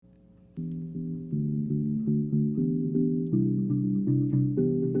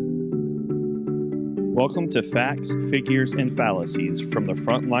Welcome to Facts, Figures, and Fallacies from the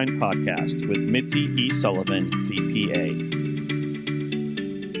Frontline Podcast with Mitzi E. Sullivan, CPA.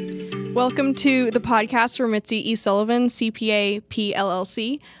 Welcome to the podcast for Mitzi E. Sullivan, CPA,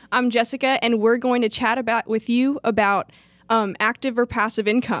 PLLC. I'm Jessica, and we're going to chat with you about active or passive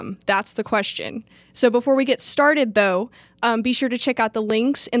income. That's the question. So before we get started, though, be sure to check out the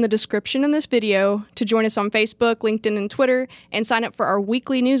links in the description in this video to join us on Facebook, LinkedIn, and Twitter, and sign up for our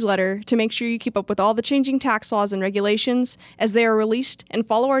weekly newsletter to make sure you keep up with all the changing tax laws and regulations as they are released, and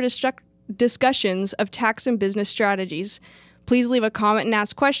follow our discussions of tax and business strategies. Please leave a comment and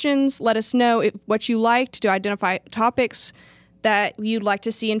ask questions. Let us know what you liked to identify topics that you'd like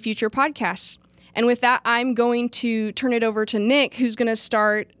to see in future podcasts. And with that, I'm going to turn it over to Nick, who's going to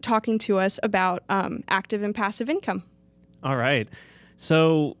start talking to us about active and passive income. All right.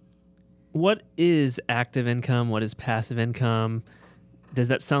 So what is active income? What is passive income? Does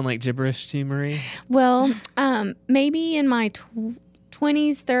that sound like gibberish to you, Marie? Well, maybe in my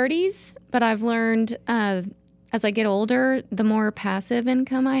 20s, 30s, but I've learned as I get older, the more passive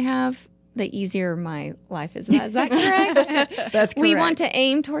income I have, the easier my life is. Is that correct? That's correct. We want to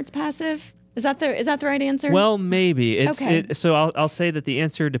aim towards passive. Is that the right answer? Well, maybe. Okay. So I'll say that the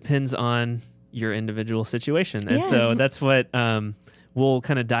answer depends on your individual situation. And Yes. so that's what we'll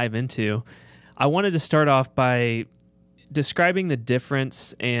kind of dive into. I wanted to start off by describing the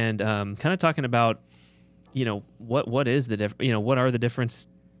difference and kind of talking about, what is the what are the differences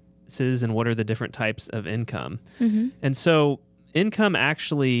and what are the different types of income. Mm-hmm. And so income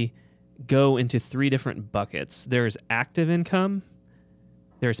actually go into three different buckets. There's active income,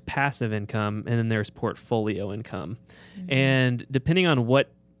 there's passive income, and then there's portfolio income. Mm-hmm. And depending on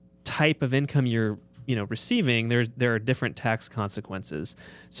what type of income you're receiving, there are different tax consequences.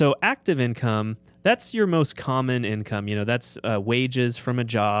 So active income, that's your most common income. That's wages from a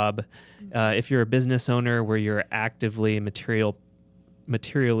job. If you're a business owner where you're actively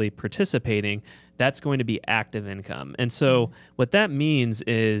materially participating, that's going to be active income. And so what that means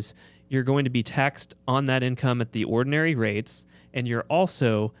is you're going to be taxed on that income at the ordinary rates, and you're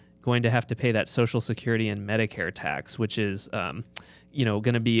also going to have to pay that Social Security and Medicare tax, which is going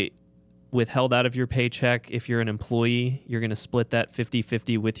to be withheld out of your paycheck. If you're an employee, you're going to split that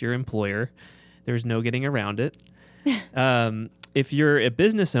 50-50 with your employer. There's no getting around it. If you're a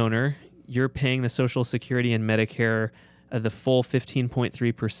business owner, you're paying the Social Security and Medicare the full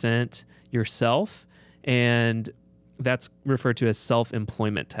 15.3% yourself, and that's referred to as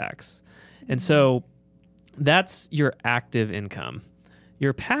self-employment tax. And so that's your active income.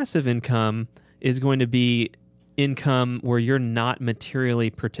 Your passive income is going to be income where you're not materially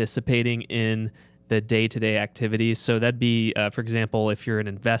participating in the day-to-day activities. So that'd be, for example, if you're an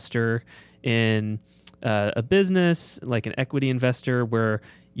investor in a business, like an equity investor, where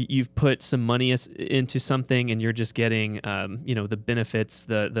you've put some money into something and you're just getting, the benefits,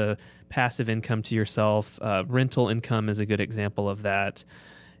 the passive income to yourself. Rental income is a good example of that.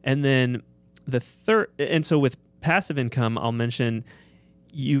 And then so with passive income, I'll mention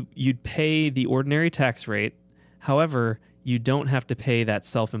you'd pay the ordinary tax rate. However, you don't have to pay that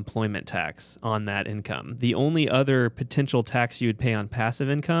self-employment tax on that income. The only other potential tax you would pay on passive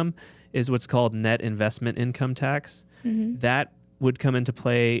income is what's called net investment income tax. Mm-hmm. That would come into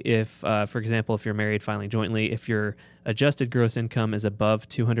play if, for example, if you're married filing jointly, if your adjusted gross income is above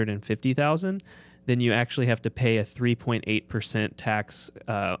 $250,000, then you actually have to pay a 3.8% tax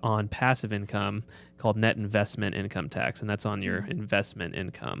on passive income called net investment income tax, and that's on your investment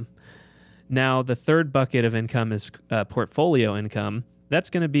income. Now, the third bucket of income is portfolio income. That's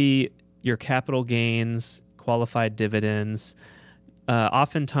going to be your capital gains, qualified dividends.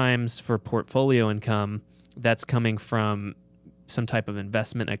 Oftentimes for portfolio income, that's coming from some type of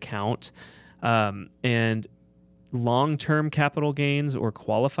investment account. And long-term capital gains or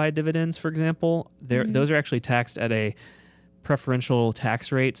qualified dividends, for example, those are actually taxed at a preferential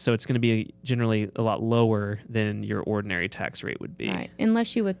tax rate, so it's going to be generally a lot lower than your ordinary tax rate would be. Right,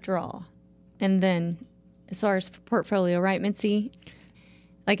 unless you withdraw. And then as far as portfolio, right, Mitzi?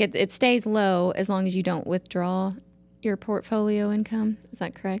 Like it stays low as long as you don't withdraw your portfolio income. Is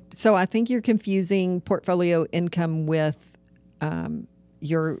that correct? So I think you're confusing portfolio income with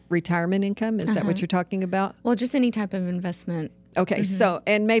your retirement income. Is that what you're talking about? Well, just any type of investment. Okay, so,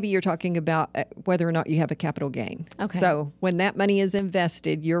 and maybe you're talking about whether or not you have a capital gain. Okay. So when that money is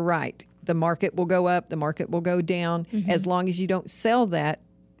invested, you're right. The market will go up, the market will go down. As long as you don't sell that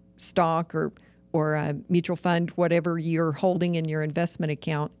stock or a mutual fund, whatever you're holding in your investment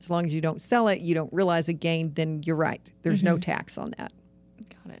account, as long as you don't sell it, you don't realize a gain, then you're right. There's no tax on that.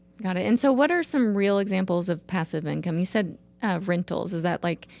 Got it. Got it. And so what are some real examples of passive income? You said rentals. Is that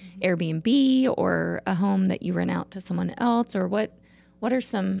like Airbnb or a home that you rent out to someone else? Or what are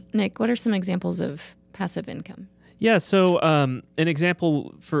some, Nick, what are some examples of passive income? Yeah, so an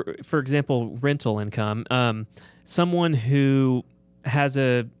example, for example, rental income, someone who has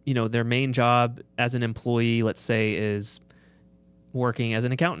their main job as an employee, let's say, is working as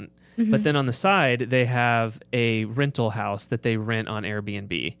an accountant. But then on the side, they have a rental house that they rent on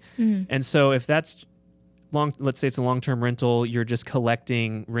Airbnb. And so if that's let's say it's a long-term rental, you're just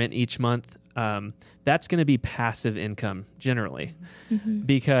collecting rent each month, that's going to be passive income generally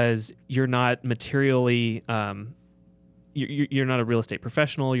because you're not materially, you're not a real estate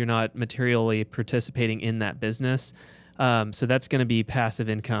professional. You're not materially participating in that business. So that's going to be passive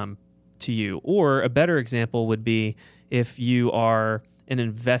income to you. Or a better example would be if you are an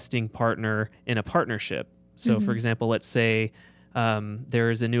investing partner in a partnership. So for example, let's say there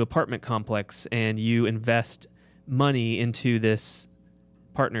is a new apartment complex and you invest money into this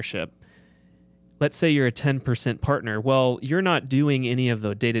partnership. Let's say you're a 10% partner. Well, you're not doing any of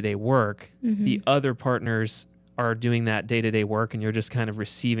the day-to-day work. The other partners are doing that day-to-day work and you're just kind of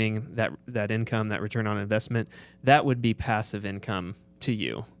receiving that income, that return on investment. That would be passive income to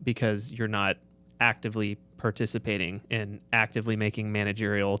you because you're not actively participating and actively making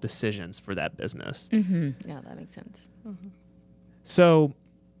managerial decisions for that business. Yeah, that makes sense. So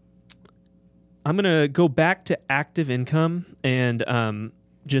I'm going to go back to active income and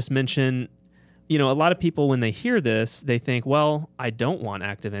just mention, a lot of people, when they hear this, they think, well, I don't want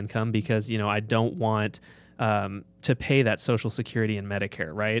active income because, I don't want to pay that Social Security and Medicare,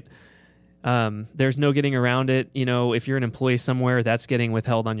 right? There's no getting around it. If you're an employee somewhere, that's getting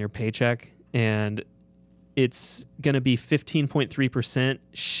withheld on your paycheck, and it's going to be 15.3%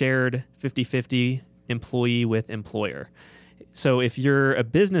 shared 50-50 employee with employer. So if you're a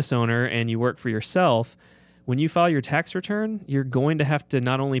business owner and you work for yourself, when you file your tax return, you're going to have to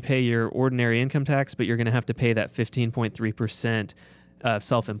not only pay your ordinary income tax, but you're going to have to pay that 15.3%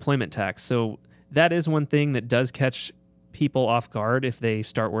 self-employment tax. So that is one thing that does catch people off guard if they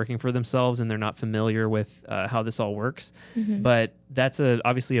start working for themselves and they're not familiar with how this all works. But that's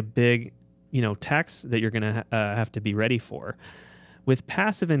obviously a big tax that you're going to have to be ready for. With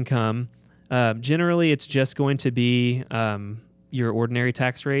passive income, generally it's just going to be your ordinary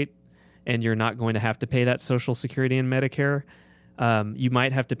tax rate, and you're not going to have to pay that Social Security and Medicare. You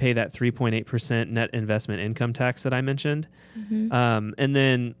might have to pay that 3.8% net investment income tax that I mentioned. And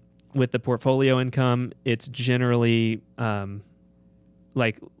then with the portfolio income, it's generally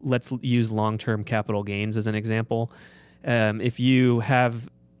like, let's use long-term capital gains as an example. If you have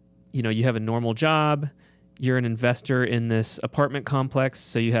you have a normal job, you're an investor in this apartment complex,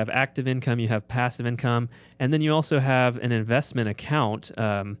 so you have active income, you have passive income, and then you also have an investment account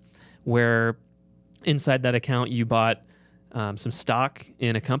where inside that account you bought some stock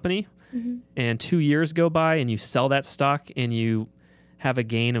in a company, and 2 years go by and you sell that stock and you have a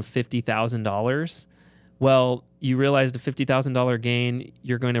gain of $50,000. Well, you realized a $50,000 gain,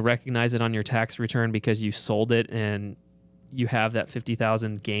 you're going to recognize it on your tax return because you sold it and you have that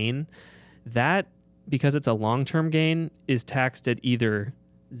 $50,000 gain. That, because it's a long-term gain, is taxed at either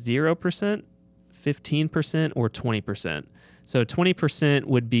 0%, 15%, or 20%. So 20%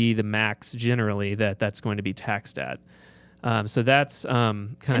 would be the max generally that's going to be taxed at. So that's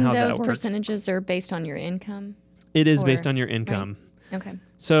kind of how that works. And those percentages are based on your income? It is based on your income. Right. Okay.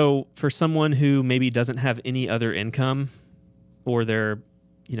 So for someone who maybe doesn't have any other income, or they're,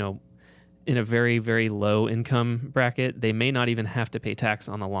 in a very, very low income bracket, they may not even have to pay tax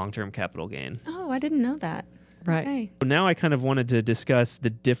on the long-term capital gain. Oh, I didn't know that. Right. Okay. Now I kind of wanted to discuss the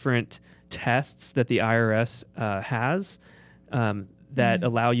different tests that the IRS has that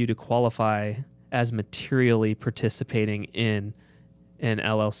allow you to qualify as materially participating in an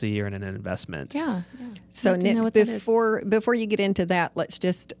LLC or in an investment. Yeah. So Nick, before you get into that, let's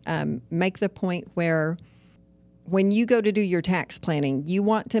just make the point where when you go to do your tax planning, you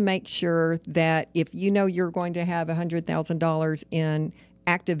want to make sure that if you're going to have $100,000 in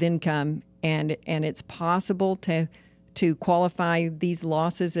active income and it's possible to qualify these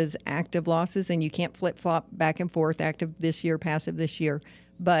losses as active losses, and you can't flip-flop back and forth, active this year, passive this year.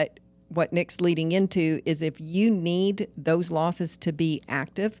 But what Nick's leading into is if you need those losses to be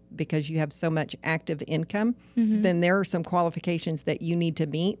active because you have so much active income, then there are some qualifications that you need to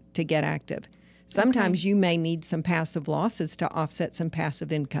meet to get active. Sometimes you may need some passive losses to offset some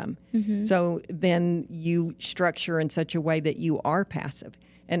passive income. So then you structure in such a way that you are passive.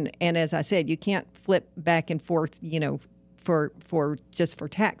 And as I said, you can't flip back and forth, for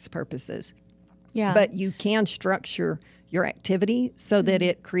tax purposes. Yeah. But you can structure your activity so that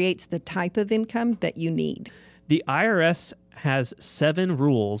it creates the type of income that you need. The IRS has 7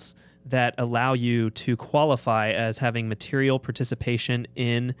 rules that allow you to qualify as having material participation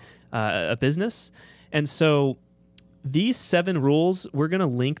in a business. And so these 7 rules, we're going to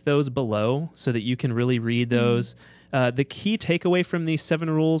link those below so that you can really read those. The key takeaway from these 7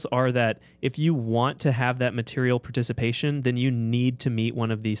 rules are that if you want to have that material participation, then you need to meet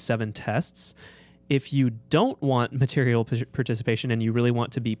one of these 7 tests. If you don't want material participation and you really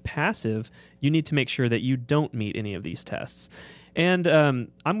want to be passive, you need to make sure that you don't meet any of these tests. And I'm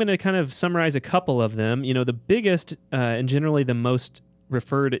going to kind of summarize a couple of them. You know, the biggest and generally the most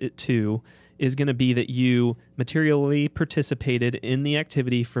referred to is going to be that you materially participated in the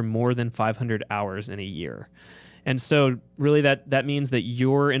activity for more than 500 hours in a year. And so really that means that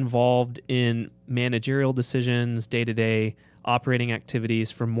you're involved in managerial decisions, day-to-day operating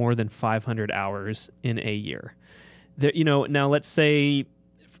activities for more than 500 hours in a year. Now let's say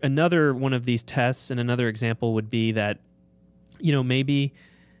another one of these tests and another example would be that, maybe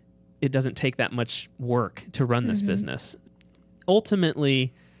it doesn't take that much work to run this business.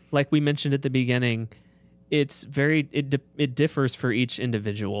 Ultimately, like we mentioned at the beginning, it differs for each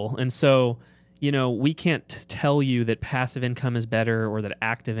individual. And so, we can't tell you that passive income is better or that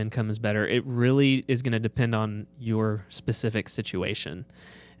active income is better. It really is going to depend on your specific situation.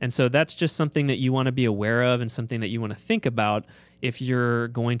 And so that's just something that you want to be aware of and something that you want to think about if you're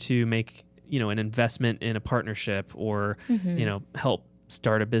going to make, an investment in a partnership or, help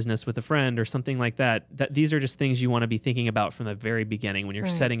start a business with a friend or something like that. These are just things you want to be thinking about from the very beginning when you're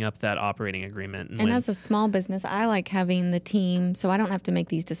setting up that operating agreement. And as a small business, I like having the team so I don't have to make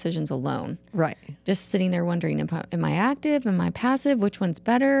these decisions alone. Right. Just sitting there wondering, am I active? Am I passive? Which one's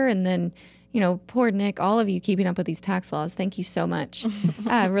better? And then, poor Nick, all of you keeping up with these tax laws. Thank you so much.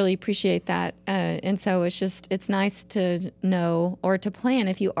 I really appreciate that. And so it's nice to know or to plan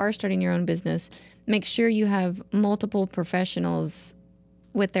if you are starting your own business, make sure you have multiple professionals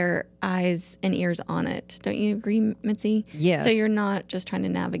with their eyes and ears on it. Don't you agree, Mitzi? Yes. So you're not just trying to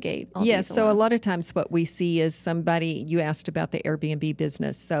navigate all Yes. these So alone. a lot of times what we see is somebody, you asked about the Airbnb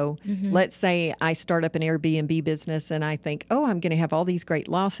business. So let's say I start up an Airbnb business and I think, I'm going to have all these great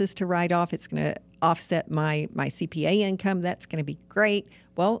losses to write off. It's going to offset my CPA income. That's going to be great.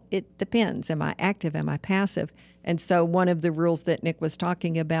 Well, it depends. Am I active? Am I passive? And so one of the rules that Nick was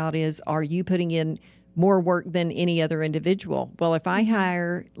talking about is, are you putting in more work than any other individual? Well, if I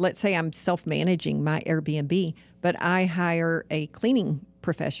hire, let's say I'm self-managing my Airbnb, but I hire a cleaning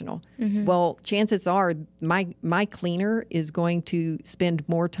professional. Well, chances are my cleaner is going to spend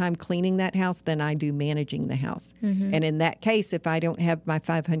more time cleaning that house than I do managing the house. And in that case, if I don't have my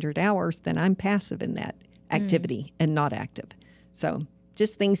 500 hours, then I'm passive in that activity and not active. So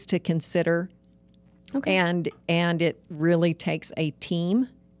just things to consider. Okay. And it really takes a team.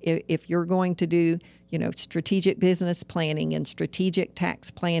 If you're going to do, strategic business planning and strategic tax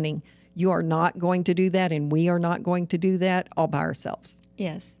planning, you are not going to do that, and we are not going to do that all by ourselves.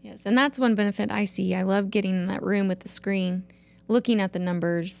 Yes. And that's one benefit I see. I love getting in that room with the screen, looking at the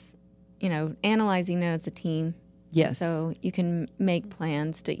numbers, analyzing it as a team. Yes. So you can make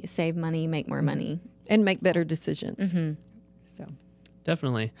plans to save money, make more money. And make better decisions. So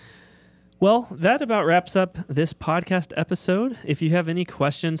Definitely. Well, that about wraps up this podcast episode. If you have any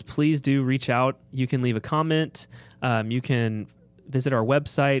questions, please do reach out. You can leave a comment. You can visit our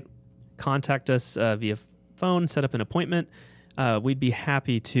website, contact us via phone, set up an appointment. We'd be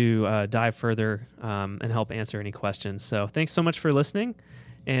happy to dive further and help answer any questions. So thanks so much for listening,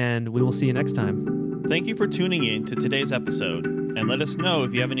 and we will see you next time. Thank you for tuning in to today's episode, and let us know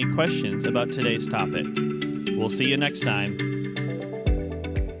if you have any questions about today's topic. We'll see you next time.